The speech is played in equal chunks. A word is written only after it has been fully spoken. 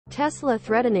Tesla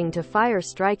threatening to fire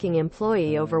striking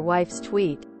employee over wife's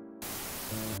tweet.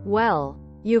 Well,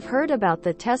 you've heard about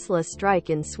the Tesla strike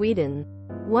in Sweden.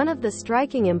 One of the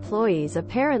striking employees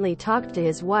apparently talked to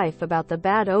his wife about the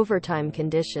bad overtime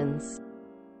conditions,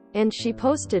 and she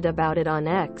posted about it on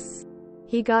X.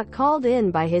 He got called in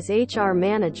by his HR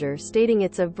manager stating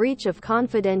it's a breach of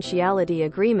confidentiality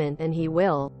agreement and he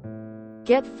will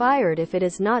get fired if it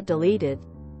is not deleted.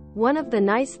 One of the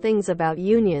nice things about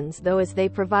unions though is they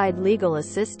provide legal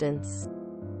assistance.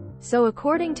 So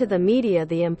according to the media,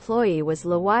 the employee was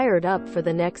wired up for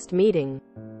the next meeting.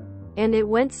 And it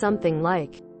went something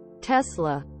like,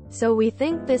 Tesla, so we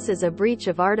think this is a breach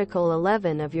of Article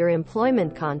 11 of your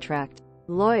employment contract.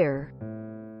 Lawyer.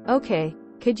 Okay,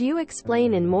 could you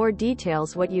explain in more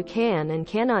details what you can and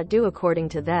cannot do according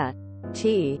to that?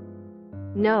 T.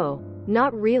 No,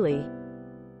 not really.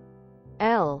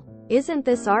 L. Isn't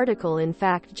this article in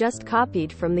fact just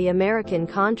copied from the American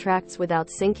contracts without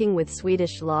syncing with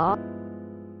Swedish law?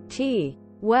 T.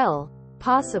 Well,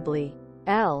 possibly.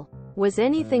 L. Was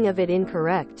anything of it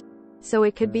incorrect? So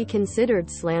it could be considered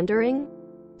slandering?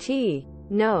 T.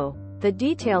 No. The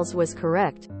details was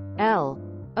correct. L.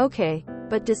 Okay,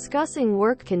 but discussing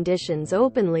work conditions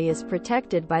openly is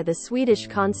protected by the Swedish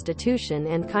constitution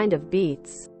and kind of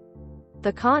beats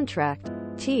the contract.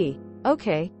 T.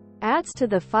 Okay. Adds to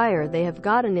the fire they have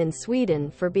gotten in Sweden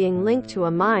for being linked to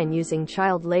a mine using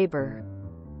child labor.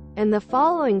 And the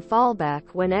following fallback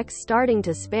when X starting to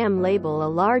spam label a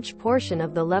large portion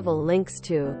of the level links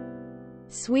to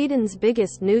Sweden's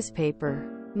biggest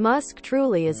newspaper. Musk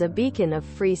truly is a beacon of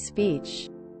free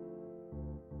speech.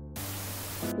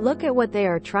 Look at what they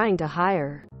are trying to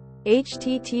hire.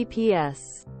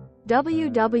 https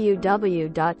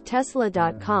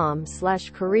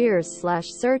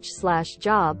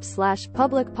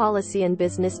www.tesla.com/careers/search/job/public policy and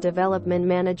business development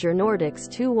manager Nordics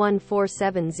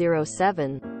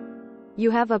 214707. You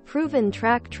have a proven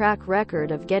track record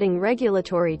of getting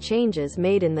regulatory changes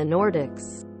made in the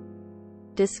Nordics.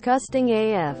 Disgusting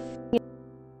AF.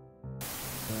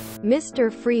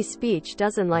 Mr. Free Speech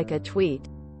doesn't like a tweet.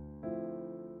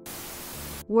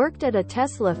 Worked at a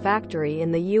Tesla factory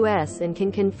in the US and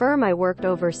can confirm I worked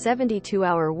over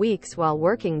 72-hour weeks while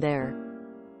working there.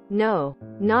 No,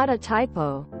 not a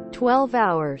typo. 12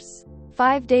 hours.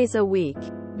 5 days a week.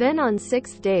 Then on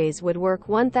 6 days would work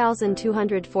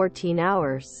 1,214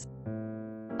 hours.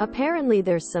 Apparently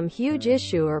there's some huge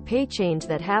issue or pay change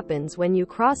that happens when you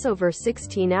cross over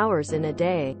 16 hours in a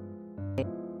day.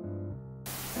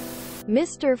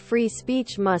 Mr. Free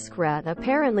Speech Muskrat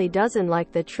apparently doesn't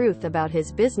like the truth about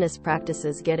his business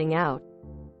practices getting out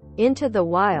into the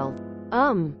wild.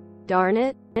 Darn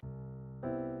it.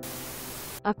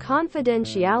 A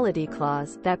confidentiality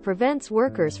clause that prevents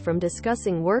workers from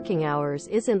discussing working hours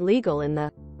isn't legal in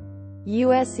the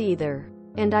US either.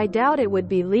 And I doubt it would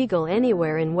be legal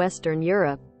anywhere in Western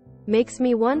Europe. Makes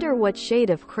me wonder what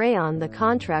shade of crayon the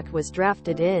contract was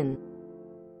drafted in.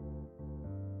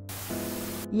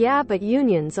 Yeah, but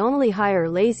unions only hire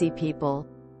lazy people.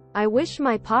 I wish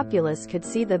my populace could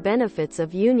see the benefits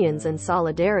of unions and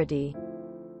solidarity.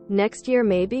 Next year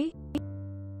maybe?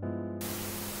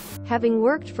 Having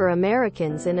worked for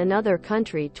Americans in another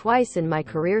country twice in my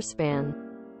career span,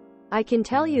 I can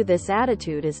tell you this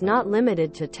attitude is not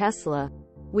limited to Tesla.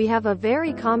 We have a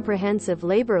very comprehensive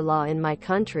labor law in my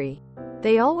country.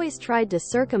 They always tried to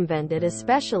circumvent it,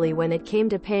 especially when it came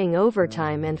to paying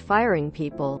overtime and firing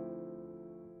people.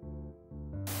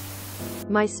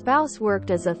 My spouse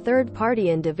worked as a third-party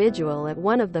individual at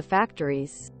one of the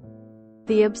factories.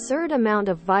 The absurd amount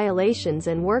of violations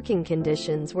and working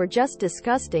conditions were just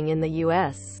disgusting in the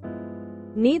US.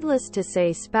 Needless to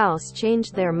say, spouse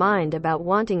changed their mind about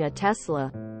wanting a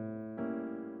Tesla.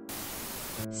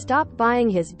 Stop buying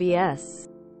his BS.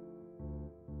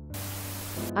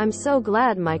 I'm so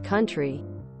glad my country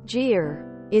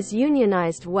is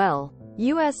unionized well.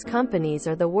 US companies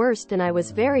are the worst, and I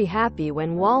was very happy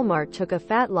when Walmart took a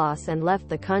fat loss and left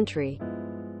the country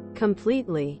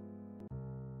completely.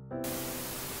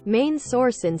 Main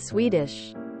source in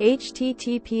Swedish.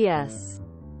 https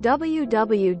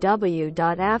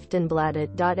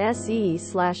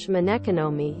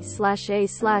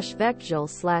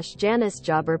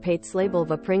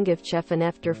www.aftonbladet.se/menekonomi/a/vekjel/janusjobberpatslabelvapringivchefen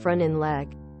efter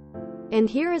lag. And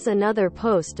here is another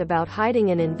post about hiding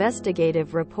an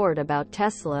investigative report about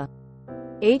Tesla.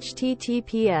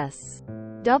 https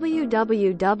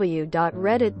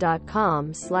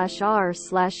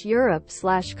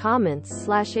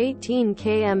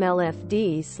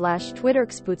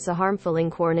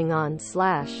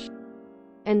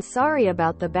And sorry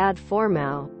about the bad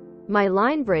formau. My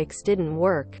line breaks didn't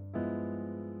work.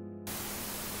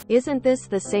 Isn't this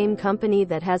the same company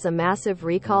that has a massive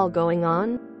recall going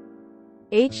on?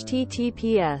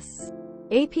 https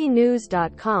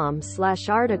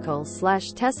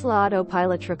apnews.com/article/Tesla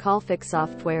Autopilot Recall Fix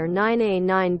Software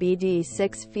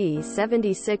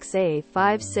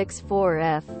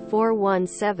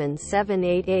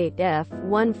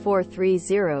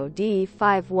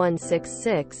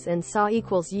and SAW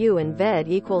equals U and VED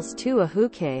equals 2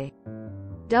 AHUK.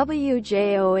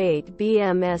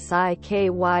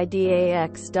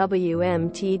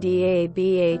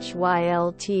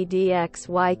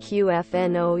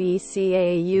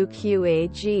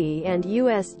 and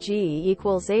USG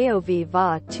equals AOV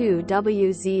VA 2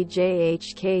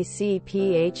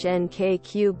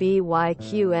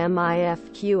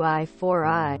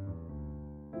 WZJHKCPHNKQBYQMIFQI4I.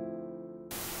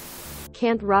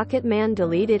 Can't Rocket Man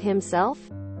delete it himself?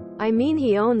 I mean,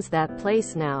 he owns that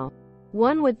place now.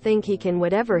 One would think he can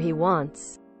whatever he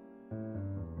wants.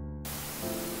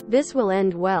 This will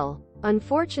end well.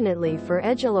 Unfortunately for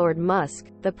edgelord Musk,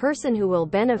 the person who will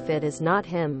benefit is not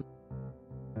him.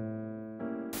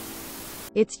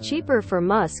 It's cheaper for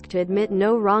Musk to admit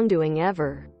no wrongdoing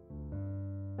ever.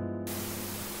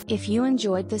 If you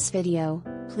enjoyed this video,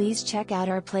 please check out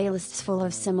our playlists full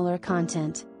of similar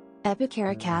content.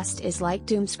 Epicaricast is like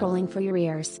doom scrolling for your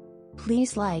ears.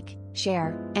 Please like,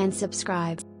 share, and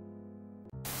subscribe.